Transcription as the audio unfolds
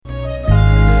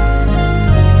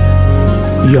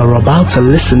You're about to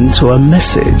listen to a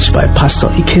message by Pastor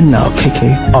Ikenna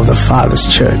Okeke of the Father's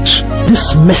Church.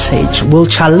 This message will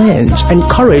challenge,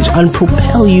 encourage, and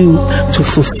propel you to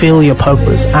fulfill your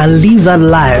purpose and live that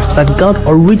life that God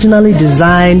originally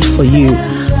designed for you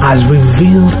as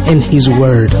revealed in His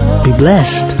Word. Be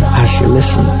blessed as you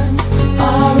listen.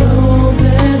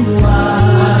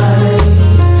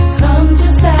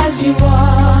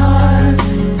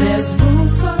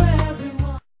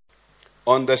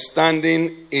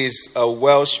 Understanding is a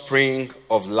wellspring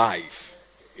of life.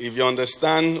 If you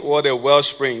understand what a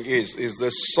wellspring is the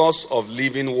source of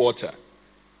living water.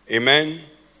 Amen.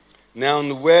 Now,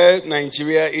 where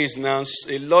Nigeria is now,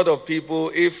 a lot of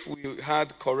people, if we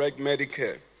had correct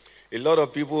Medicare, a lot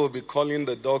of people will be calling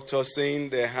the doctor saying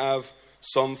they have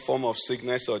some form of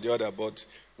sickness or the other, but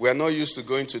we are not used to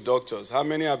going to doctors. How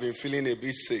many have been feeling a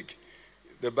bit sick?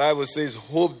 The Bible says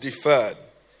hope deferred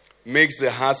makes the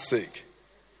heart sick.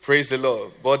 Praise the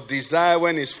Lord. But desire,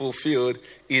 when it's fulfilled,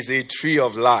 is a tree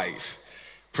of life.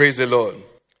 Praise the Lord.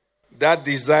 That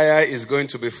desire is going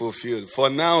to be fulfilled.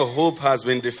 For now, hope has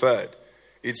been deferred.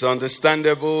 It's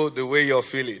understandable the way you're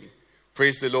feeling.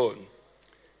 Praise the Lord.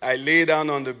 I lay down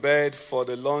on the bed for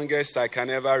the longest I can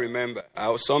ever remember.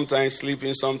 I was sometimes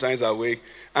sleeping, sometimes awake.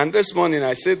 And this morning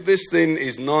I said, this thing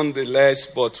is nonetheless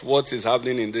but what is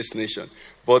happening in this nation.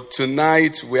 But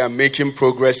tonight we are making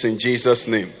progress in Jesus'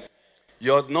 name.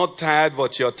 You're not tired,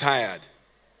 but you're tired.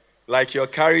 Like you're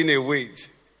carrying a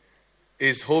weight.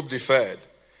 Is hope deferred.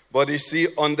 But you see,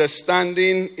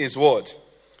 understanding is what?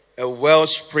 A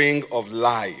wellspring of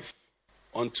life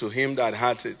unto him that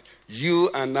hath it. You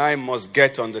and I must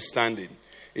get understanding.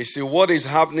 You see, what is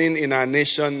happening in our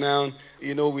nation now,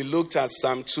 we looked at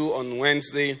Psalm 2 on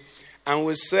Wednesday, and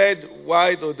we said,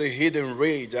 why do the hidden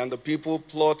rage and the people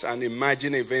plot and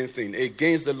imagine a vain thing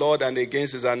against the Lord and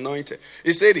against his anointed?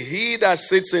 He said, he that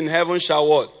sits in heaven shall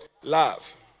what?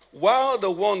 Laugh. While the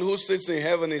one who sits in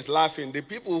heaven is laughing, the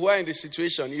people who are in the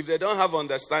situation, if they don't have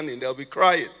understanding, they'll be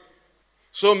crying.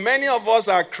 So many of us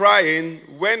are crying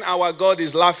when our God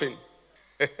is laughing.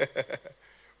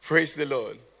 Praise the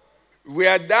Lord. We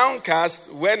are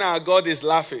downcast when our God is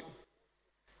laughing.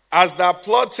 As they're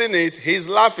plotting it, he's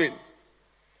laughing.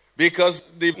 Because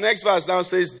the next verse down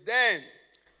says, then,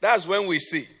 that's when we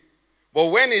see. But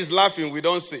when he's laughing, we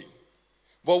don't see.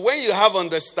 But when you have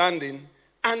understanding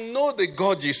and know the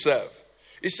God you serve,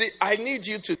 you see, I need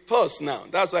you to pause now.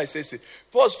 That's why I say,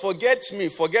 pause, forget me,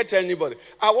 forget anybody.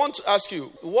 I want to ask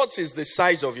you, what is the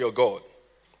size of your God?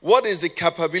 What is the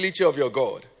capability of your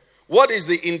God? What is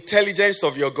the intelligence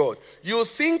of your God? You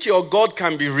think your God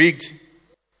can be rigged?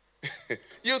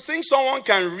 You think someone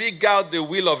can rig out the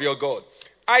will of your God?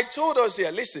 I told us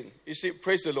here, listen, you see,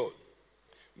 praise the Lord.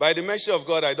 By the mercy of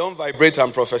God, I don't vibrate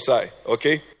and prophesy,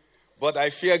 okay? But I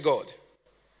fear God.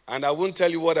 And I won't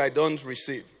tell you what I don't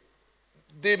receive.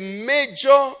 The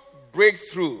major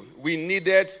breakthrough we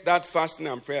needed that fasting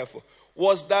and prayer for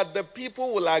was that the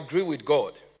people will agree with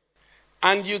God.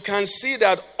 And you can see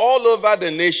that all over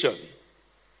the nation,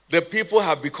 the people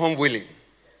have become willing.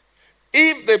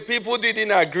 If the people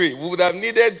didn't agree, we would have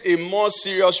needed a more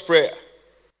serious prayer.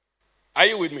 Are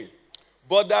you with me?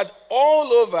 But that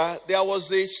all over, there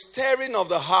was a stirring of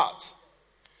the heart.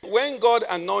 When God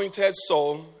anointed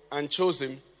Saul and chose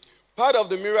him, part of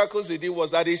the miracles he did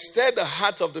was that he stirred the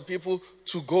heart of the people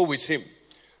to go with him.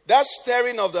 That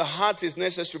stirring of the heart is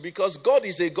necessary because God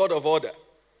is a God of order.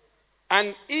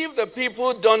 And if the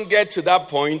people don't get to that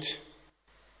point,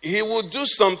 he will do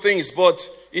some things, but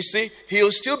you see,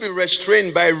 he'll still be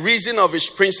restrained by reason of his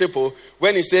principle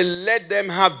when he said, let them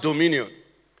have dominion.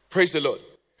 Praise the Lord.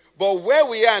 But where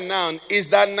we are now is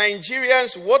that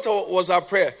Nigerians, what was our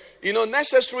prayer?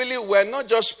 Necessarily, we're not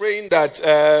just praying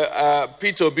that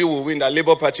Peter Obi will win, that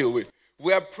Labour Party will win.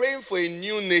 We are praying for a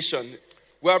new nation.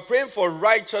 We are praying for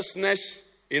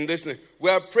righteousness in this nation. We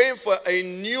are praying for a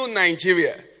new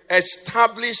Nigeria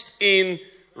established in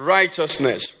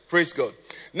righteousness. Praise God.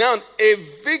 Now, a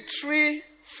victory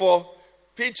for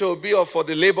Peter Obi or for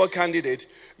the Labour candidate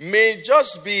may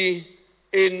just be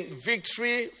a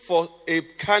victory for a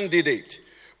candidate.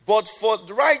 But for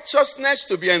righteousness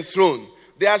to be enthroned,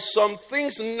 there are some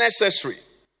things necessary.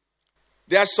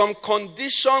 There are some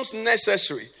conditions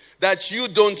necessary that you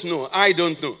don't know, I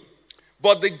don't know.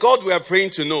 But the God we are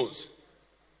praying to knows.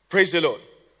 Praise the Lord.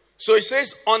 So it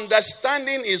says,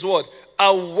 understanding is what?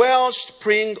 A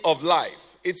wellspring of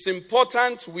life. It's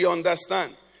important we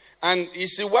understand. And you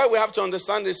see why we have to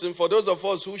understand this, and for those of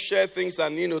us who share things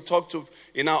and talk to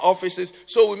in our offices,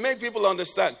 so we make people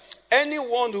understand.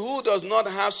 Anyone who does not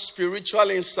have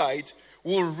spiritual insight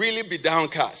will really be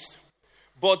downcast.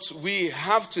 But we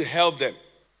have to help them.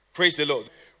 Praise the Lord.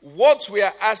 what we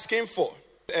are asking for.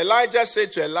 Elijah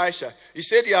said to Elisha, he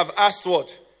said, you have asked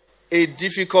what? A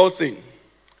difficult thing.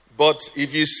 But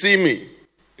if you see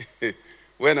me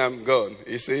when I'm gone,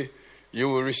 you see, you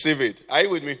will receive it. Are you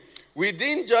with me? We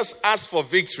didn't just ask for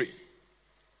victory.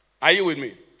 Are you with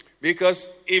me?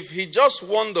 Because if he just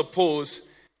won the polls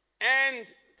and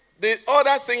the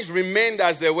other things remained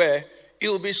as they were, it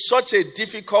will be such a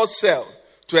difficult sell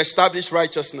to establish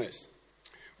righteousness.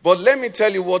 But let me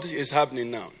tell you what is happening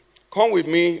now. Come with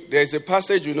me. There's a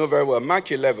passage you know very well,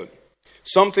 Mark 11.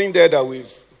 Something there that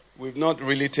we've not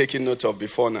really taken note of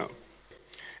before now.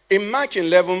 In Mark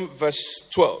 11, verse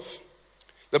 12,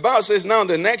 the Bible says, now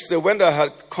the next day when they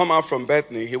had come out from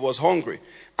Bethany, he was hungry,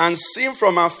 and seeing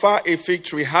from afar a fig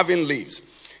tree having leaves,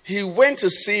 he went to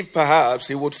see if perhaps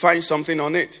he would find something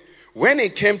on it. When he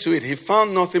came to it, he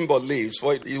found nothing but leaves,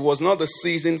 for it was not the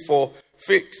season for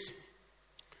figs.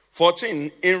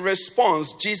 14, in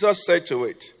response, Jesus said to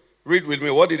it, read with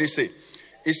me, what did he say?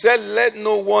 He said, let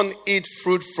no one eat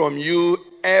fruit from you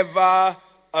ever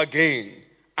again.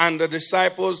 And the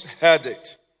disciples heard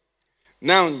it.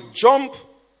 Now jump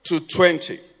to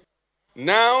 20.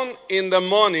 Now in the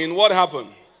morning, what happened?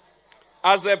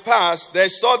 As they passed, they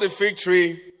saw the fig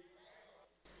tree.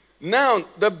 Now,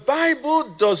 the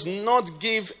Bible does not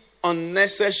give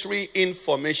unnecessary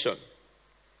information.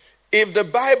 If the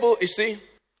Bible, you see,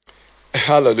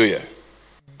 hallelujah.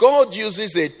 God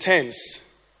uses a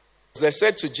tense. They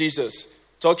said to Jesus,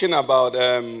 talking about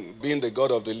being the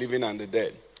God of the living and the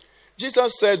dead.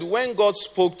 Jesus said, when God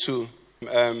spoke to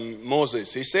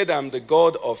Moses, he said, I'm the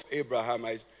God of Abraham.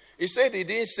 He said, he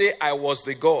didn't say, I was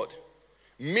the God.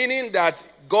 Meaning that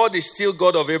God is still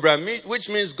God of Abraham, which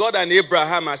means God and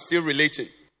Abraham are still relating.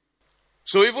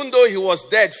 So even though he was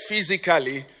dead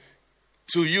physically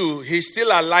to you, he's still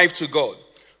alive to God.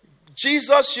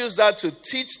 Jesus used that to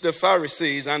teach the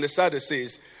Pharisees and the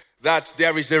Sadducees that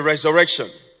there is a resurrection.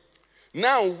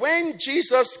 Now, when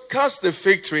Jesus cursed the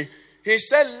fig tree, he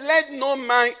said, let no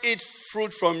man eat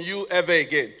fruit from you ever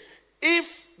again.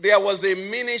 If there was a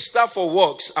minister for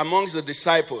works amongst the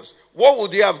disciples, what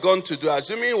would he have gone to do?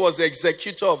 Assuming he was the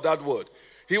executor of that word,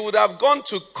 he would have gone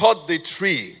to cut the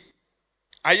tree.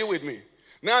 Are you with me?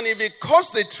 Now, if he cuts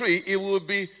the tree, it will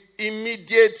be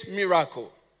immediate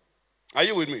miracle. Are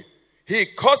you with me? He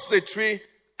cuts the tree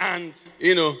and,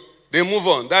 they move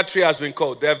on. That tree has been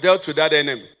cut. They have dealt with that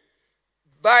enemy.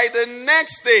 By the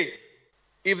next day,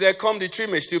 if they come, the tree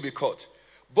may still be cut.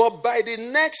 But by the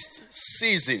next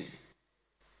season,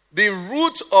 the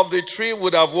root of the tree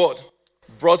would have what?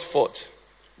 Brought forth.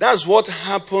 That's what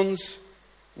happens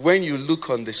when you look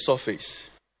on the surface.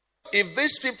 If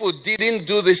these people didn't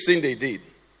do this thing they did,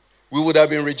 we would have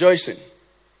been rejoicing.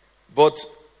 But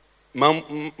my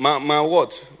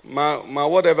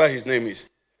whatever his name is,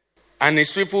 and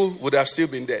his people would have still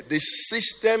been there. The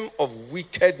system of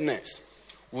wickedness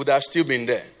would have still been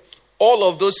there. All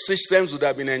of those systems would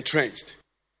have been entrenched.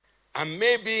 And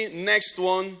maybe next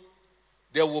one,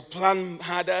 they will plan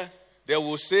harder. They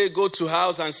will say, go to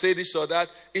house and say this or that.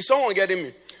 Is someone getting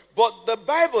me? But the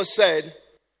Bible said,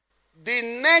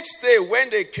 the next day when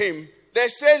they came, they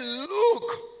said, look,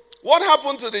 what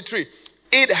happened to the tree?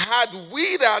 It had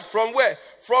withered from where?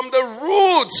 From the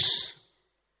roots.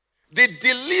 The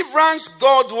deliverance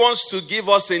God wants to give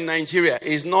us in Nigeria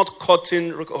is not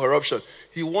cutting corruption.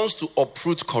 He wants to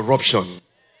uproot corruption.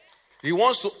 He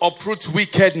wants to uproot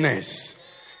wickedness.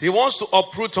 He wants to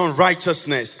uproot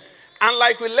unrighteousness. And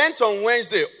like we learned on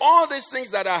Wednesday, all these things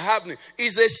that are happening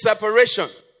is a separation.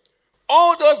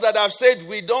 All those that have said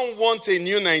we don't want a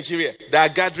new Nigeria, they are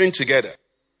gathering together.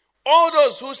 All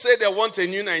those who say they want a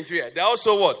new Nigeria, they're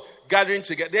also what? Gathering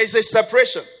together. There is a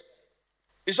separation.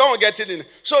 Is someone getting in?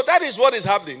 So that is what is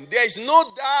happening. There is no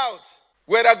doubt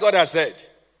whether God has said.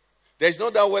 There is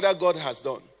no doubt whether God has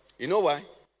done. You know why?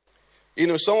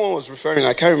 Someone was referring,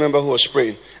 I can't remember who was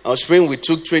praying. I was praying, we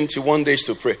took 21 days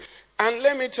to pray. And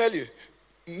let me tell you,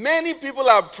 many people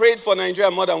have prayed for Nigeria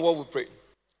more than what we prayed.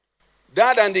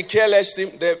 That and the careless team,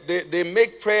 they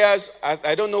make prayers,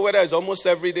 I don't know whether it's almost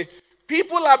every day.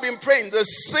 People have been praying. The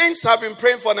saints have been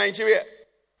praying for Nigeria.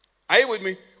 Are you with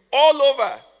me? All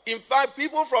over. In fact,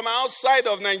 people from outside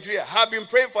of Nigeria have been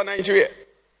praying for Nigeria.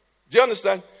 Do you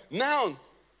understand? Now,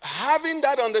 having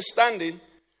that understanding,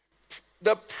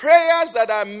 the prayers that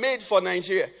are made for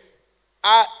Nigeria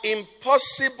are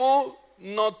impossible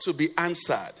not to be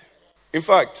answered. In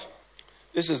fact,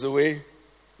 this is the way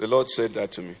the Lord said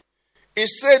that to me. He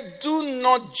said, do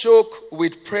not joke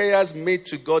with prayers made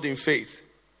to God in faith.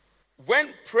 When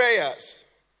prayers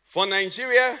for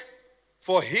Nigeria,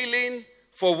 for healing,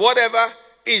 for whatever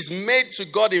is made to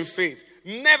God in faith,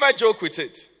 never joke with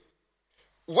it.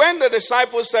 When the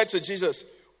disciples said to Jesus,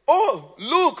 "Oh,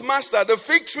 look, Master, the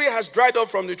fig tree has dried up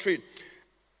from the tree."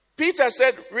 Peter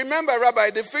said, "Remember,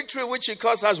 Rabbi, the fig tree which you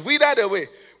caused has withered away."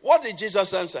 What did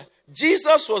Jesus answer?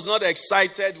 Jesus was not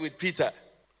excited with Peter.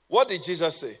 What did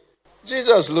Jesus say?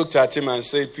 Jesus looked at him and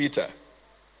said, "Peter,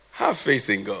 have faith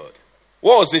in God."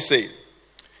 What was he saying?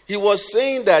 He was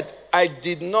saying that I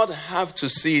did not have to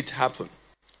see it happen.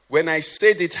 When I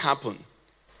said it happened,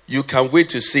 you can wait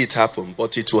to see it happen,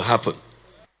 but it will happen.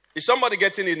 Is somebody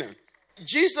getting it now?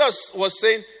 Jesus was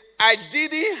saying, I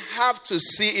didn't have to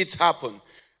see it happen.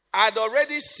 I'd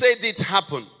already said it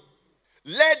happen.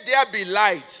 Let there be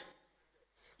light.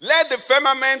 Let the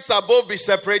firmaments above be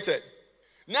separated.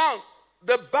 Now,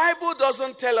 the Bible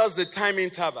doesn't tell us the time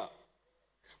interval.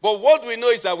 But what we know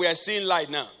is that we are seeing light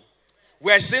now.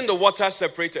 We are seeing the water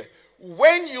separated.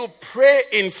 When you pray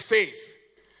in faith,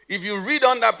 if you read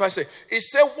on that passage, it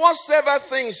says, whatsoever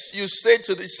things you say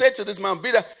to this man,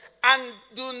 be that, and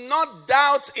do not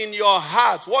doubt in your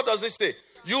heart. What does it say?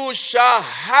 You shall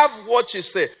have what you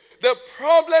say. The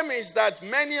problem is that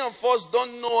many of us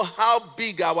don't know how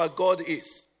big our God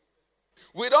is.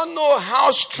 We don't know how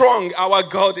strong our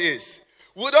God is.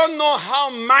 We don't know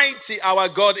how mighty our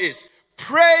God is.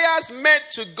 Prayers made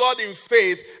to God in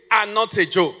faith are not a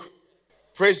joke.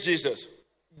 Praise Jesus.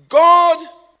 God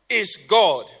is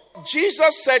God.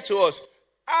 Jesus said to us,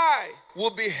 I will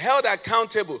be held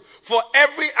accountable for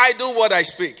every idle word I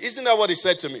speak. Isn't that what he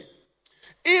said to me?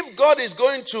 If God is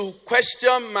going to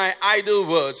question my idle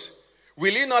words,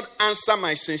 will he not answer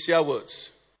my sincere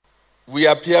words? We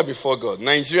appear before God.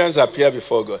 Nigerians appear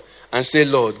before God and say,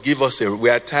 Lord, give us we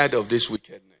are tired of this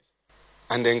wickedness.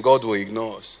 And then God will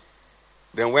ignore us.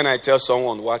 Then when I tell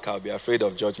someone work, I'll be afraid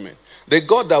of judgment. The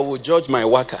God that will judge my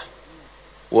worker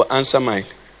will answer my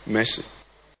mercy.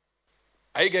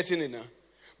 Are you getting it now?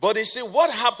 But you see,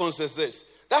 what happens is this.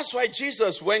 That's why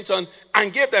Jesus went on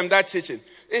and gave them that teaching.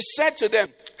 He said to them,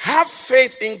 have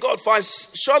faith in God. For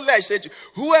surely I say to you,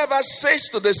 whoever says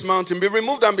to this mountain, be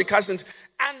removed and be cast into,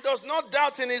 and does not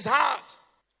doubt in his heart,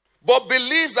 but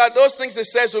believes that those things he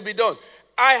says will be done.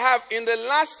 I have, in the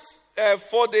last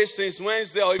 4 days since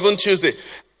Wednesday or even Tuesday,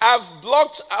 I've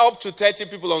blocked up to 30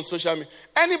 people on social media.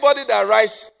 Anybody that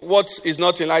writes what is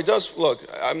not in, I just look.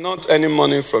 I'm not any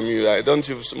money from you. I don't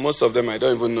use, most of them I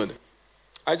don't even know them.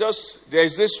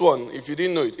 There's this one, if you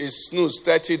didn't know it, it's snooze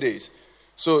 30 days.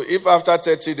 So if after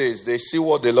 30 days they see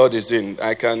what the Lord is doing,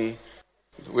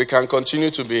 we can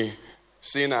continue to be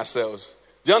seeing ourselves.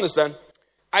 Do you understand?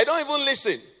 I don't even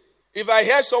listen. If I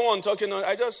hear someone talking,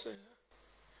 I just say,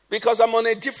 because I'm on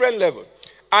a different level.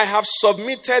 I have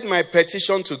submitted my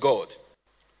petition to God.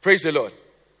 Praise the Lord.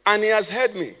 And he has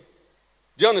heard me.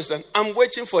 Do you understand? I'm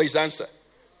waiting for his answer.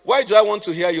 Why do I want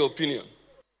to hear your opinion?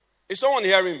 Is someone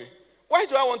hearing me? Why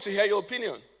do I want to hear your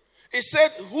opinion? He said,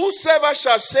 whosoever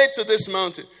shall say to this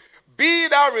mountain, be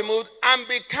thou removed and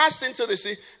be cast into the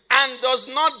sea, and does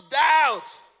not doubt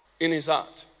in his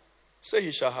heart, say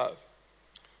he shall have.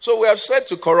 So we have said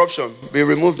to corruption, be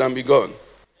removed and be gone.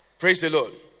 Praise the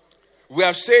Lord. We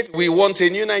have said we want a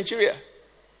new Nigeria.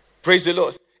 Praise the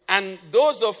Lord. And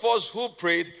those of us who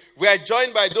prayed, we are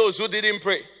joined by those who didn't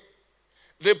pray.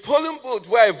 The polling booth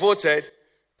where I voted,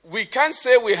 we can't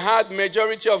say we had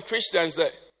majority of Christians there.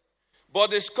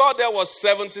 But the score there was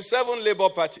 77 Labour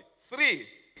Party, 3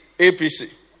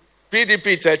 APC,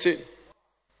 PDP 13.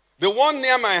 The one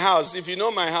near my house, if you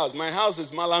know my house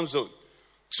is Malam Zone,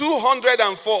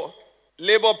 204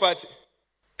 Labour Party,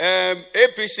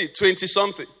 APC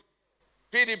 20-something.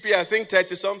 PDP, I think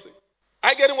 30-something.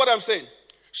 I get what I'm saying?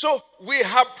 So we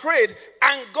have prayed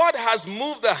and God has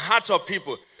moved the heart of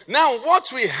people. Now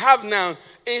what we have now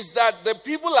is that the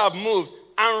people have moved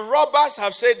and robbers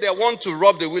have said they want to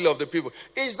rob the will of the people.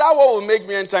 Is that what will make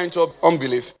me enter into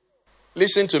unbelief?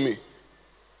 Listen to me.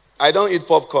 I don't eat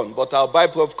popcorn, but I'll buy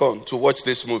popcorn to watch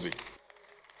this movie. Do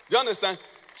you understand?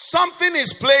 Something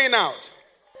is playing out.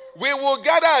 We will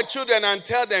gather our children and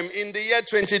tell them in the year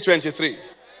 2023,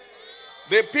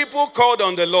 the people called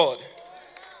on the Lord.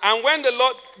 And when the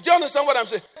Lord, do you understand what I'm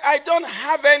saying? I don't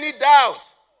have any doubt.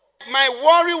 My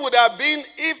worry would have been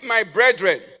if my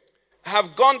brethren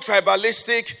have gone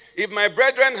tribalistic, if my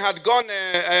brethren had gone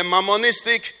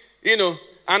mammonistic,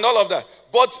 and all of that.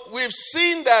 But we've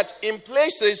seen that in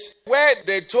places where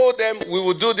they told them, we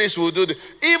will do this, we will do this.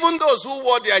 Even those who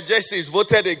wore their jerseys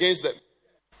voted against them.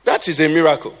 That is a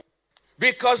miracle.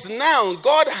 Because now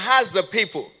God has the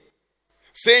people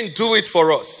saying, do it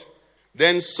for us.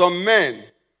 Then some men,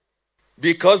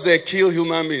 because they kill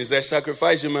human beings, they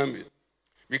sacrifice human beings,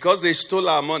 because they stole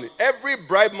our money. Every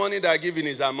bribe money they are giving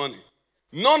is our money.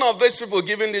 None of these people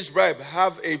giving this bribe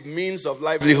have a means of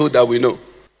livelihood that we know.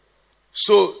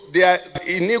 So their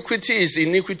iniquity is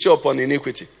iniquity upon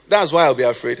iniquity. That's why I'll be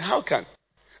afraid. How can?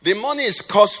 The money is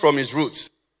cursed from its roots.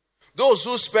 Those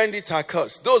who spend it are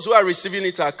cursed. Those who are receiving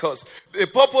it are cursed. The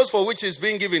purpose for which it's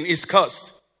being given is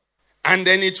cursed. And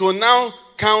then it will now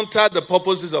counter the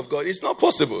purposes of God. It's not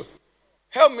possible.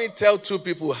 Help me tell two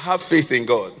people, have faith in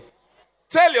God.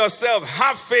 Tell yourself,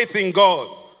 have faith in God.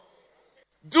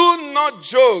 Do not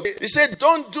joke. He said,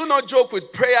 do not joke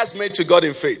with prayers made to God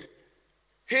in faith.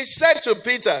 He said to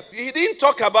Peter, he didn't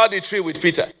talk about the tree with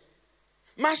Peter.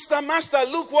 Master,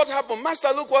 look what happened. Master,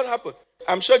 look what happened.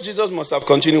 I'm sure Jesus must have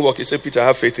continued walking. He said, Peter,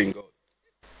 have faith in God.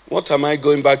 What am I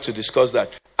going back to discuss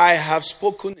that? I have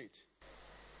spoken it.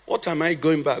 What am I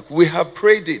going back? We have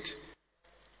prayed it.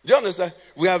 Do you understand?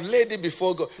 We have laid it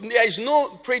before God. There is no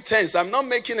pretense. I'm not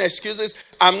making excuses.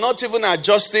 I'm not even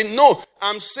adjusting. No,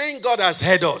 I'm saying God has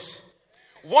heard us.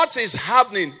 What is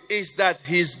happening is that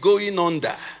he's going under.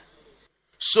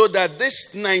 So that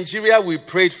this Nigeria we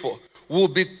prayed for will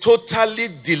be totally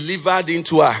delivered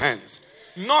into our hands.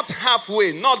 Not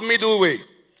halfway, not middle way.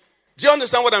 Do you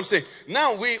understand what I'm saying?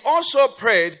 Now, we also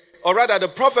prayed, or rather the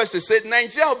prophecy said,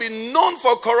 Nigeria will be known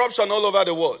for corruption all over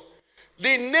the world.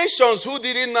 The nations who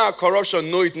didn't know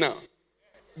corruption know it now.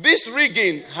 This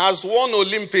rigging has won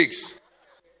Olympics.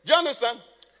 Do you understand?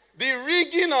 The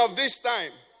rigging of this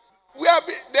time,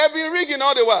 they've been rigging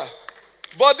all the while.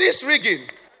 But this rigging,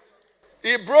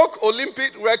 it broke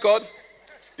Olympic record,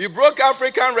 it broke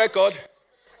African record,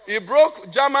 it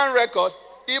broke German record,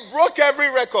 it broke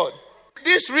every record.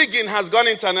 This rigging has gone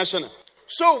international.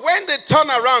 So when the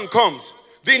turnaround comes,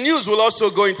 the news will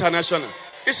also go international.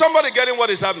 Is somebody getting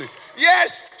what is happening?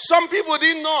 Yes, some people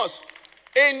didn't know us.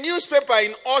 A newspaper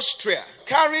in Austria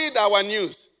carried our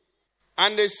news.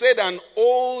 And they said an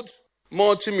old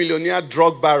multimillionaire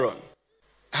drug baron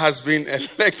has been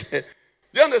elected.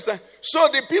 Do you understand? So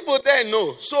the people there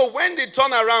know. So when the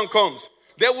turnaround comes,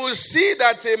 they will see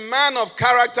that a man of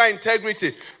character,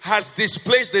 integrity has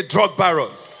displaced the drug baron.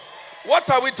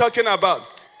 What are we talking about?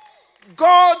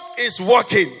 God is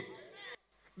working.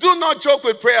 Do not joke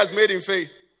with prayers made in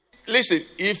faith. Listen,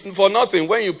 if for nothing,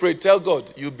 when you pray, tell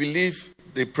God you believe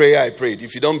the prayer I prayed.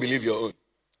 If you don't believe your own.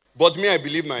 But me, I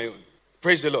believe my own.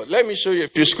 Praise the Lord. Let me show you a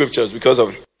few scriptures because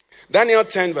of it. Daniel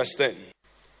 10 verse 10.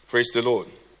 Praise the Lord.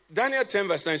 Daniel 10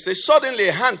 verse 9 says, suddenly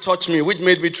a hand touched me, which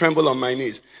made me tremble on my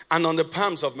knees and on the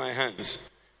palms of my hands.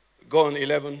 Go on,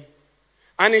 11.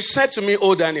 And he said to me,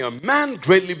 O Daniel, man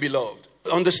greatly beloved,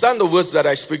 understand the words that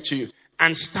I speak to you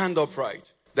and stand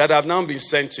upright, that have now been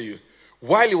sent to you.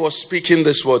 While he was speaking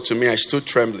this word to me, I stood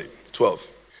trembling. 12.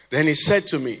 Then he said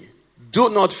to me, do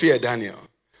not fear, Daniel,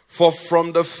 for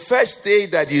from the first day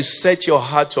that you set your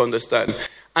heart to understand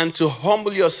and to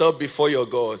humble yourself before your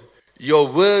God, your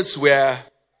words were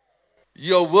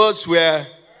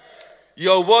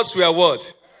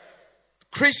what?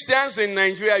 Christians in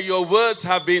Nigeria, your words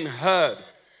have been heard.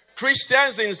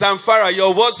 Christians in Zamfara,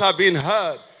 your words have been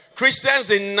heard. Christians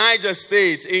in Niger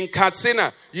State, in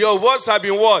Katsina, your words have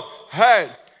been what? Heard.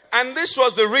 And this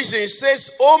was the reason. It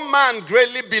says, O man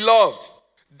greatly beloved.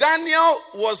 Daniel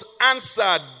was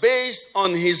answered based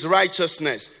on his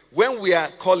righteousness. When we are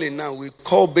calling now, we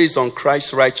call based on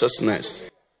Christ's righteousness.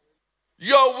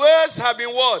 Your words have been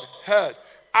what? Heard.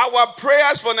 Our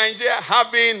prayers for Nigeria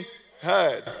have been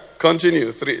heard.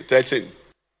 Continue, 13.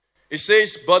 It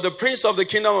says, but the prince of the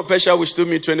kingdom of Persia withstood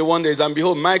me 21 days. And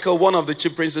behold, Michael, one of the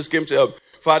chief princes, came to help,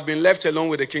 for I had been left alone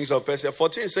with the kings of Persia.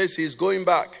 14 says he's going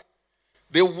back.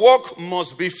 The work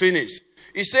must be finished.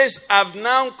 He says, I've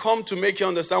now come to make you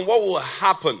understand what will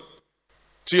happen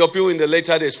to your people in the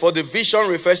later days. For the vision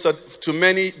refers to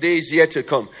many days yet to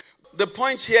come. The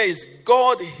point here is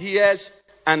God hears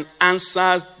and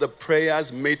answers the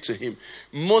prayers made to him.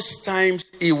 Most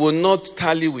times, he will not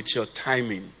tally with your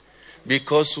timing.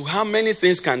 Because how many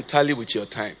things can tally with your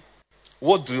time?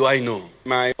 What do I know?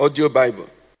 My audio Bible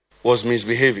was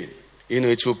misbehaving.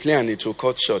 It will play and it will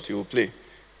cut short. It will play.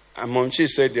 And Momchi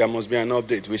said there must be an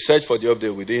update. We searched for the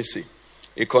update. We didn't see.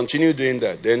 It continued doing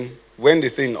that. Then when the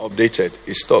thing updated,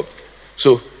 it stopped.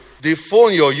 So the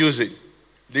phone you're using,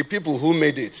 the people who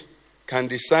made it can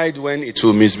decide when it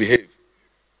will misbehave.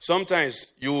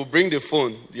 Sometimes you will bring the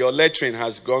phone. Your lettering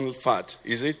has gone fat.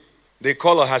 Is it? The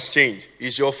color has changed.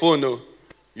 It's your phone, no?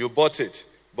 You bought it.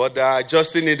 But they are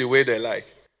adjusting it the way they like.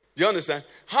 Do you understand?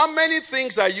 How many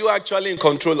things are you actually in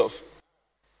control of?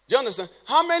 Do you understand?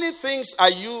 How many things are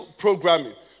you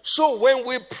programming? So when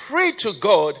we pray to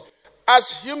God, as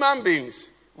human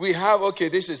beings, we have, okay,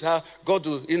 this is how God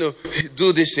will,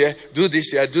 do this here, do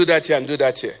this here, do that here, and do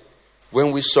that here.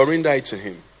 When we surrender it to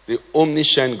him, the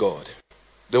omniscient God,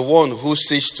 the one who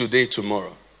sees today,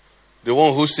 tomorrow, The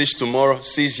one who sees tomorrow,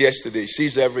 sees yesterday,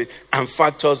 sees everything, and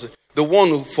factors. The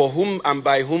one for whom and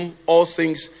by whom all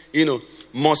things,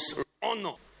 must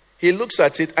honor. He looks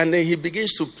at it and then he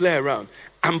begins to play around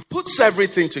and puts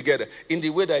everything together in the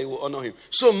way that he will honor him.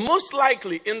 So most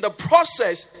likely in the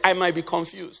process, I might be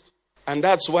confused. And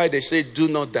that's why they say, do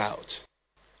not doubt.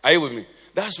 Are you with me?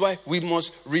 That's why we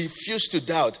must refuse to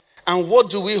doubt. And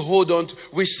what do we hold on to?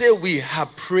 We say we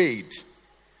have prayed.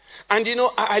 And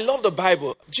I love the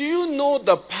Bible. Do you know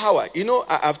the power?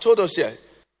 I've told us here,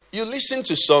 you listen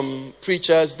to some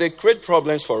preachers, they create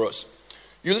problems for us.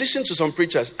 You listen to some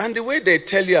preachers, and the way they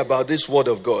tell you about this word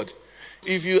of God,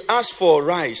 if you ask for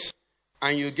rice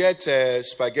and you get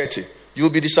spaghetti,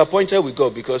 you'll be disappointed with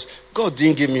God because God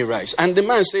didn't give me rice. And the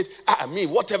man said,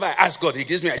 whatever I ask God, he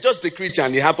gives me. I just decree it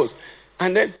and it happens.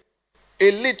 And then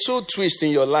a little twist in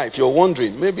your life, you're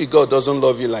wondering, maybe God doesn't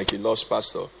love you like he loves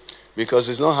pastor because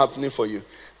it's not happening for you.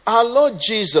 Our Lord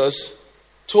Jesus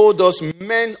told us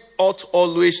men ought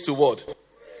always to what?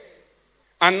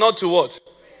 And not to what?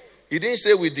 He didn't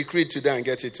say we decree today and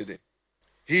get it today.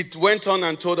 He went on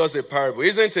and told us a parable,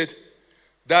 isn't it?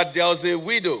 That there was a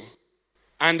widow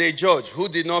and a judge who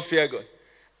did not fear God.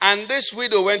 And this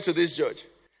widow went to this judge.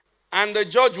 And the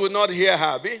judge would not hear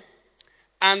her.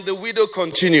 And the widow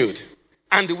continued.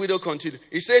 And the widow continued.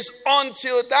 He says,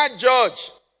 until that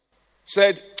judge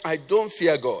said, I don't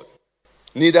fear God,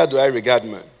 neither do I regard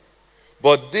man.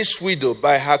 But this widow,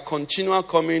 by her continual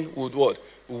coming, would what?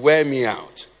 Wear me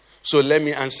out. So let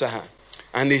me answer her.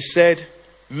 And he said,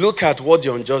 look at what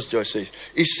the unjust judge says.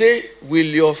 He said, will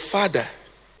your father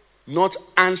not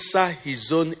answer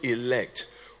his own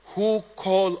elect who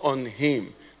call on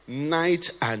him night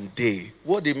and day?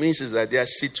 What it means is that there are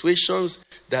situations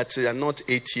that are not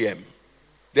ATM.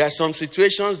 There are some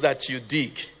situations that you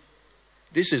dig.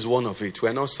 This is one of it.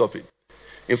 We're not stopping.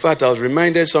 In fact, I was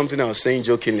reminded something I was saying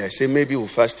jokingly. I said maybe we'll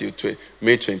fast till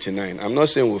May 29. I'm not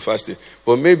saying we'll fast it,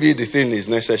 but maybe the thing is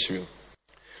necessary.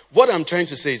 What I'm trying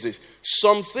to say is this.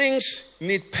 Some things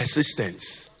need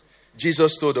persistence.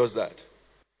 Jesus told us that.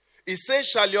 He says,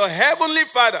 shall your heavenly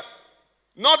Father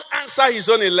not answer his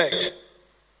own elect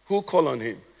who call on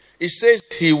him? He says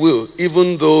he will,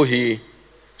 even though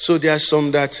So there are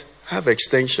some that have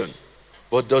extension.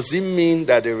 But does it mean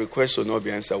that the request will not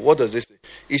be answered? What does it say?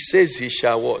 It says he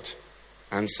shall what?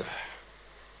 Answer.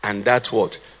 And that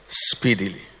what?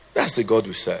 Speedily. That's the God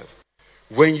we serve.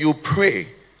 When you pray,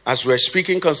 as we're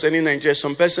speaking concerning Nigeria,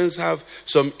 some persons have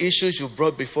some issues you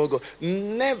brought before God.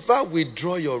 Never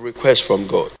withdraw your request from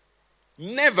God.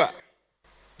 Never.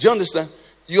 Do you understand?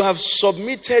 You have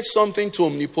submitted something to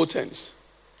omnipotence.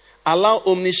 Allow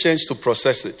omniscience to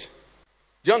process it.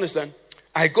 Do you understand?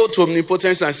 I go to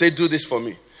omnipotence and say, do this for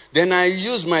me. Then I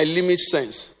use my limit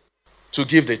sense to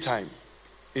give the time.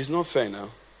 It's not fair now.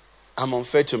 I'm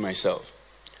unfair to myself.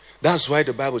 That's why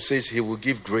the Bible says he will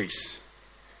give grace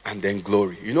and then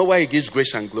glory. You know why he gives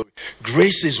grace and glory?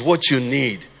 Grace is what you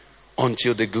need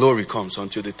until the glory comes,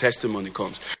 until the testimony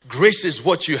comes. Grace is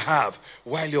what you have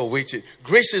while you're waiting.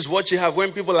 Grace is what you have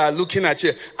when people are looking at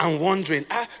you and wondering,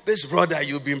 this brother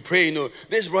you've been praying,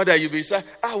 this brother you've been saying,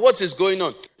 what is going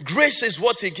on? Grace is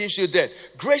what he gives you there.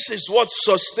 Grace is what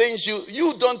sustains you.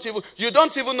 You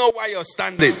don't even know why you're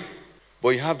standing. But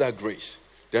you have that grace.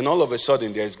 Then all of a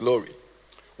sudden there's glory.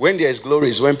 When there's glory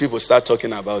is when people start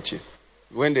talking about you.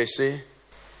 When they say,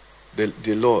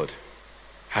 the Lord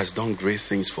has done great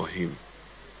things for him.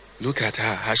 Look at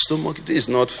her. Her stomach, this is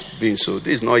not being so.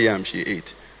 This is not yam she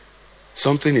ate.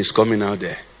 Something is coming out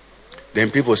there. Then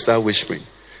people start whispering.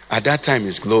 At that time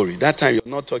is glory. That time you're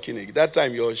not talking. That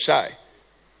time you're shy.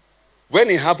 When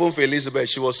it happened for Elizabeth,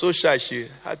 she was so shy she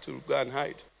had to go and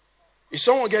hide. Is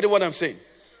someone getting what I'm saying?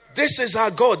 This is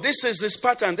our God. This is this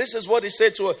pattern. This is what he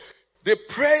said to her. The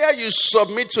prayer you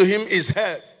submit to him is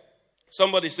heard.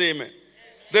 Somebody say amen.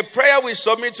 The prayer we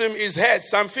submit to him is heard.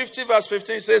 Psalm 50 verse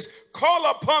 15 says,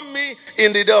 call upon me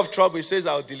in the day of trouble. He says,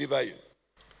 I'll deliver you.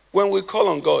 When we call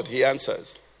on God, he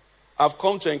answers. I've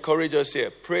come to encourage us here.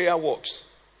 Prayer works.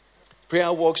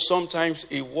 Prayer works. Sometimes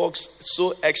it works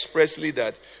so expressly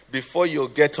that before you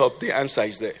get up, the answer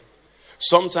is there.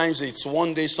 Sometimes it's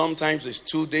 1 day, sometimes it's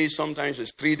 2 days, sometimes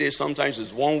it's 3 days, sometimes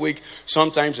it's 1 week,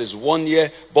 sometimes it's 1 year.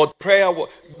 But prayer,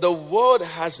 the world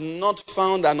has not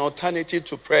found an alternative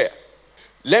to prayer.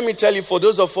 Let me tell you, for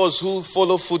those of us who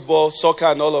follow football, soccer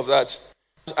and all of that,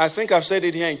 I think I've said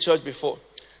it here in church before.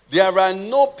 There are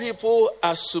no people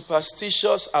as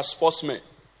superstitious as sportsmen.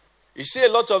 You see a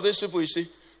lot of these people,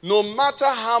 no matter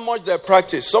how much they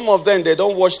practice, some of them, they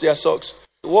don't wash their socks.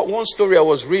 One story I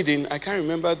was reading, I can't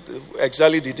remember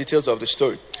exactly the details of the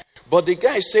story. But the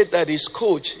guy said that his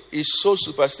coach is so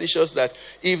superstitious that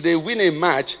if they win a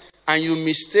match, and you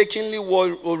mistakenly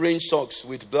wore orange socks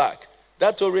with black,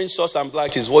 that orange socks and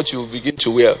black is what you begin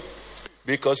to wear.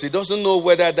 Because he doesn't know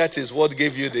whether that is what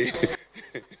gave you the...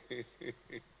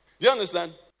 You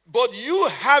understand? But you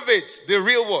have it, the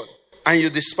real one, and you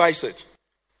despise it.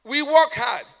 We work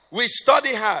hard. We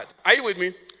study hard. Are you with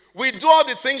me? We do all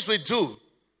the things we do.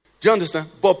 Do you understand?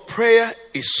 But prayer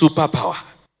is superpower.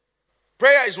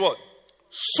 Prayer is what?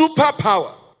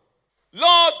 Superpower.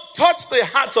 Lord, touch the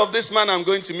heart of this man I'm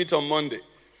going to meet on Monday.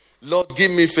 Lord,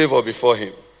 give me favor before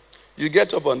him. You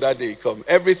get up on that day, come.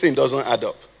 Everything doesn't add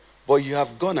up. But you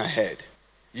have gone ahead.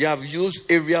 You have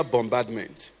used area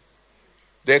bombardment.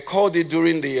 They called it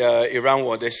during the Iran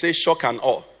war. They say shock and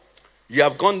awe. You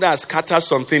have gone there and scattered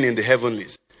something in the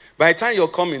heavenlies. By the time you're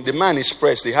coming, the man is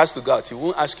pressed. He has to go out. He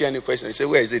won't ask you any question. He say,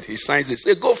 where is it? He signs it.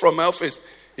 Say, go from my office.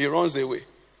 He runs away.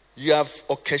 You have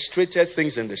orchestrated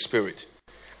things in the spirit.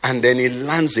 And then it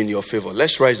lands in your favor.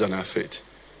 Let's rise on our feet.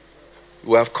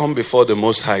 We have come before the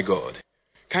Most High God.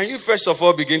 Can you first of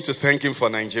all begin to thank him for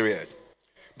Nigeria?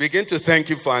 Begin to thank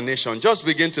him for our nation. Just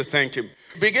begin to thank him.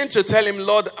 Begin to tell him,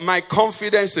 Lord, my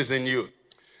confidence is in you.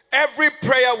 Every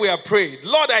prayer we have prayed,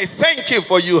 Lord, I thank you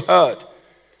for you heard.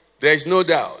 There is no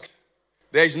doubt.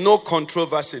 There is no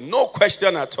controversy, no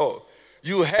question at all.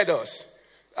 You heard us.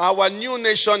 Our new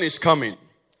nation is coming.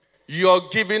 You're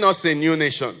giving us a new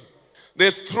nation.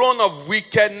 The throne of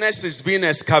wickedness is being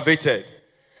excavated.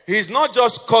 He's not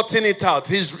just cutting it out.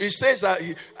 He says that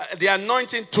the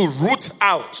anointing to root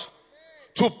out,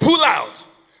 to pull out.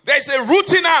 There's a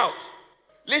rooting out.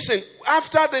 Listen,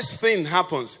 after this thing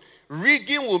happens,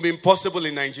 rigging will be impossible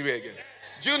in Nigeria again.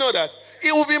 Do you know that?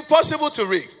 It will be impossible to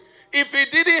rig. If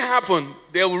it didn't happen,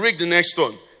 they will rig the next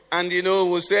one. And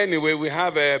we'll say anyway, we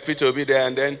have Peter will be there,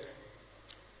 and then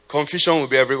confusion will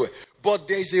be everywhere. But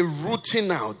there's a rooting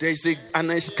out. There's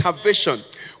an excavation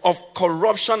of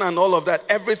corruption and all of that,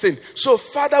 everything. So,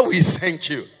 Father, we thank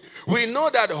you. We know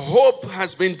that hope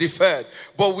has been deferred,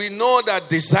 but we know that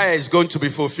desire is going to be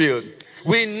fulfilled.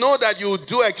 We know that you will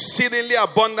do exceedingly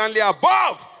abundantly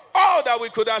above all that we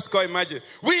could ask or imagine.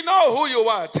 We know who you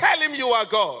are. Tell him you are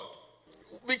God.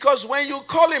 Because when you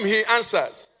call him, he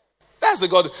answers. That's the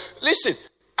God. Listen,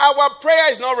 our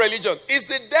prayer is not religion. It's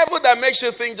the devil that makes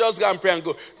you think just go and pray and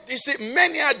go. You see,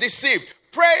 many are deceived.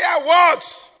 Prayer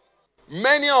works.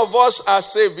 Many of us are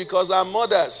saved because our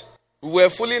mothers who were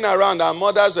fooling around. Our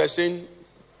mothers were saying,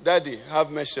 Daddy, have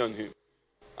mercy on him.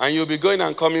 And you'll be going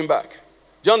and coming back.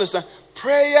 Do you understand?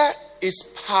 Prayer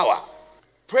is power.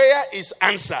 Prayer is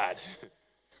answered.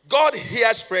 God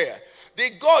hears prayer. The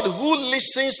God who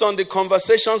listens on the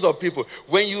conversations of people.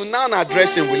 When you now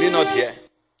address him, will he not hear?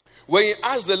 When you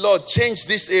ask the Lord, change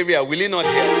this area, will he not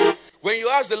hear? When you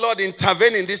ask the Lord,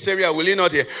 intervene in this area, will he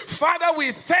not hear? Father,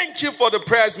 we thank you for the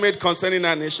prayers made concerning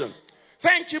our nation.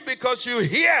 Thank you because you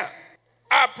hear.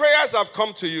 Our prayers have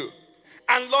come to you.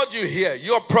 And Lord, you hear.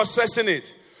 You're processing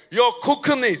it. You're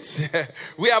cooking it.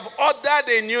 We have ordered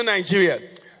a new Nigeria.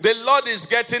 The Lord is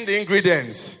getting the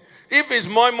ingredients. If it's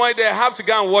moi, they have to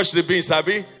go and wash the beans,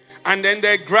 Abi. And then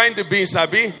they grind the beans,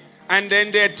 Abi. And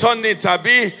then they turn it,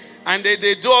 Abi. And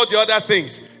they do all the other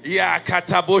things. Yeah,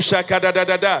 katabosha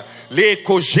kadadadada. Le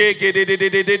koje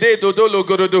gededededede dodo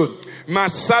logododo.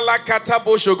 Masala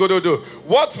katabosho gododo.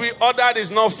 What we ordered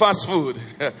is not fast food.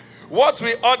 What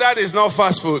we ordered is not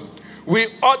fast food. We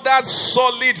ordered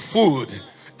solid food.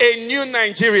 A new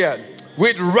Nigeria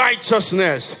with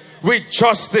righteousness, with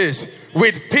justice,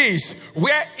 with peace,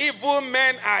 where evil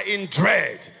men are in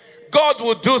dread. God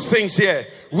will do things here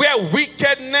where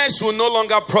wickedness will no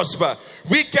longer prosper.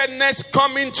 Wickedness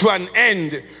coming to an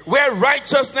end, where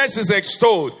righteousness is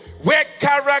extolled, where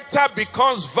character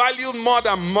becomes valued more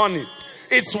than money.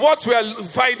 It's what we are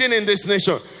finding in this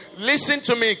nation. Listen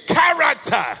to me.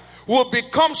 Character will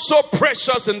become so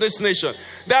precious in this nation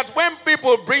that when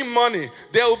people bring money,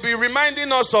 they will be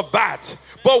reminding us of that.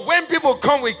 But when people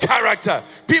come with character,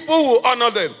 people will honor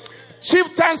them.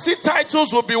 Chieftaincy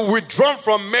titles will be withdrawn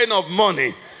from men of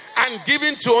money and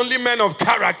given to only men of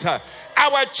character.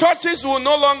 Our churches will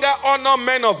no longer honor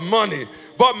men of money,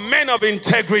 but men of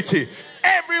integrity.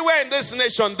 Everywhere in this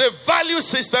nation, the value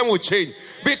system will change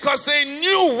because a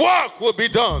new work will be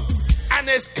done. An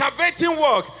excavating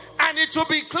work, and it will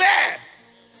be clear.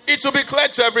 It will be clear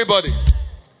to everybody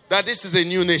that this is a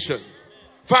new nation.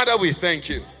 Father, we thank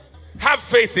you. Have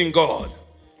faith in God.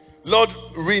 Lord,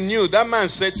 renew. That man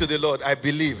said to the Lord, I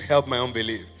believe, help my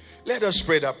unbelief. Let us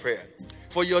pray that prayer.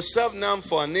 For yourself now,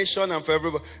 for our nation, and for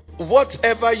everybody.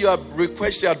 Whatever you have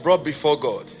requested, you have brought before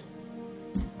God.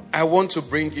 I want to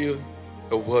bring you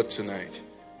a word tonight.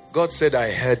 God said,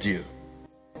 I heard you.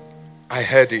 I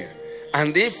heard you.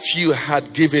 And if you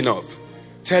had given up,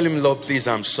 Tell him, Lord, please,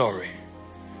 I'm sorry.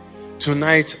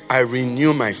 Tonight, I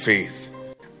renew my faith.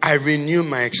 I renew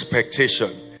my expectation.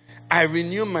 I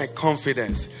renew my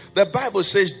confidence. The Bible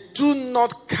says, do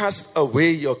not cast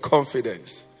away your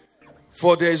confidence.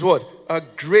 For there is what? A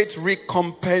great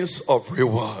recompense of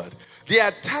reward. The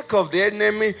attack of the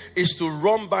enemy is to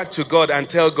run back to God and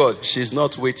tell God, she's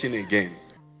not waiting again.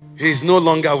 He's no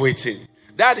longer waiting.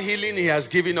 That healing he has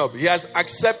given up. He has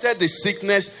accepted the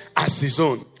sickness as his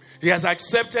own. He has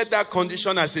accepted that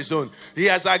condition as his own. He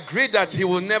has agreed that he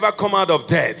will never come out of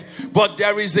death. But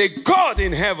there is a God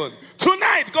in heaven.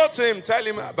 Tonight, go to him. Tell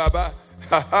him, Baba,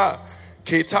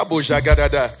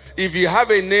 if you have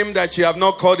a name that you have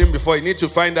not called him before, you need to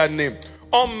find that name.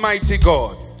 Almighty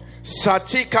God.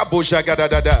 Satika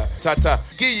bojagadada tata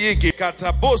giyigi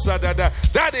katabosada.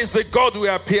 That is the God we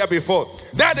appear before.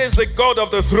 That is the God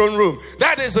of the throne room.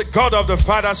 That is the God of the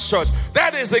Father's church.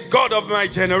 That is the God of my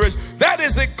generation. That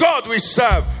is the God we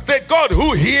serve. The God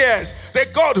who hears. The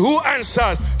God who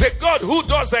answers. The God who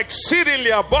does exceedingly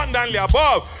abundantly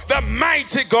above. The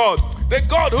mighty God. The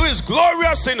God who is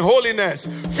glorious in holiness,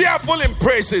 fearful in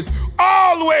praises,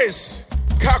 always.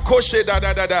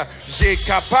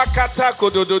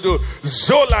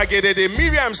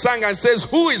 Miriam sang and says,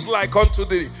 who is like unto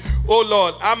thee, O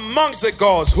Lord, amongst the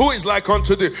gods, who is like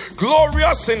unto thee,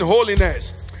 glorious in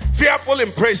holiness, fearful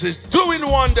in praises, doing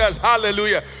wonders.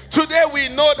 Hallelujah. Today we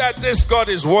know that this God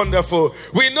is wonderful.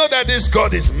 We know that this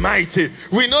God is mighty.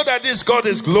 We know that this God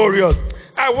is glorious.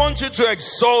 I want you to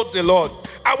exalt the Lord.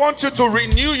 I want you to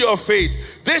renew your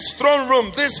faith. This throne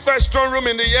room, this first throne room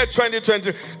in the year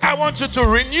 2020, I want you to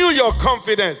renew your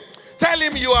confidence. Tell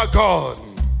him you are God.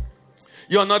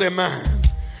 You're not a man.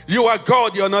 You are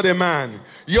God, you're not a man.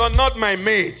 You're not my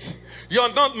mate.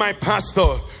 You're not my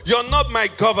pastor. You're not my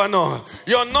governor.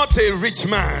 You're not a rich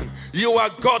man. You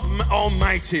are God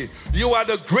Almighty. You are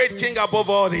the great King above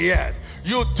all the earth.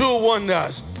 You do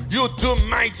wonders. You do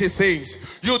mighty things.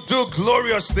 You do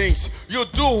glorious things. You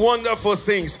do wonderful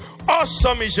things.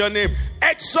 Awesome is your name.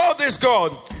 Exalt this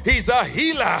God. He's a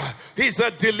healer. He's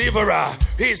a deliverer.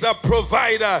 He's a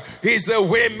provider. He's a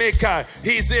way maker.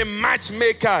 He's a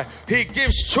matchmaker. He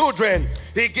gives children.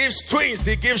 He gives twins.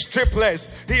 He gives triplets.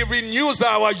 He renews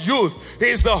our youth.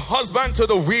 He's the husband to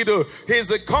the widow. He's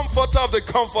the comforter of the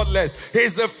comfortless.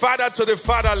 He's the father to the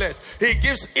fatherless. He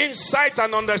gives insight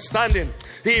and understanding.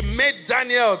 He made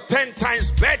Daniel 10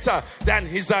 times better than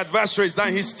his adversaries,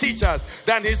 than his teachers,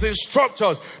 than his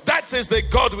instructors. That is the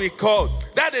God we call.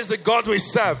 That is the God we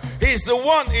serve. He's the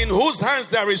one in whose hands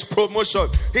there is promotion.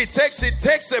 He takes a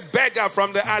beggar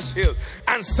from the ash hill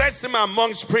and sets him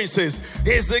amongst princes.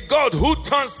 He's the God who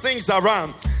turns things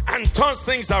around and turns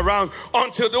things around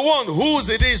until the one whose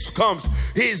it is comes.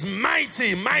 He's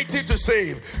mighty, mighty to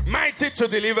save, mighty to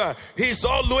deliver. He's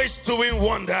always doing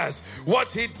wonders.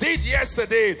 What he did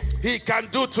yesterday, he can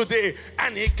do today,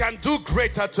 and he can do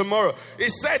greater tomorrow. He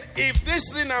said, if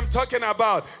this thing I'm talking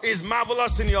about is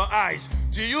marvelous in your eyes,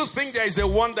 do you think there is a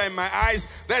wonder in my eyes?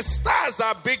 The stars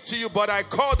are big to you, but I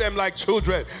call them like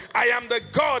children. I am the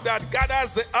God that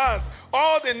gathers the earth,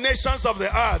 all the nations of the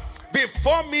earth.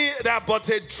 Before me, they are but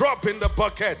a drop in the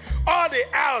bucket. All the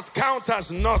else count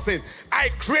as nothing.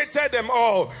 I created them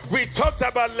all. We talked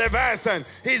about Leviathan.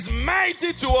 He's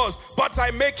mighty to us, but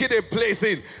I make it a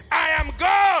plaything. I am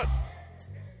God.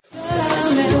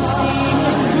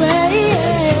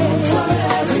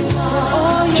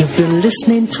 You've been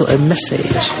listening to a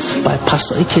message by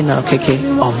Pastor Ikenna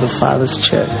of the Father's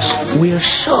Church. We are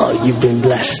sure you've been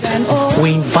blessed.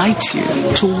 We invite you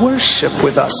to worship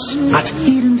with us at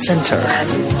Eden Center,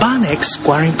 Banex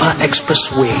Gwarimpa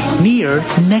Expressway, near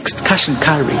Next Cash and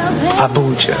Carry,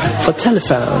 Abuja. For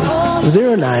telephone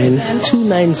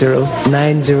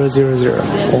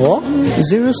 09-290-9000 or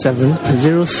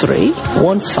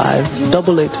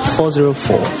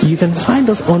 0703-1588-404. You can find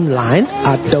us online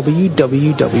at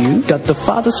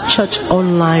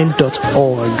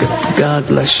www.thefatherschurchonline.org. God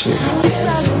bless you.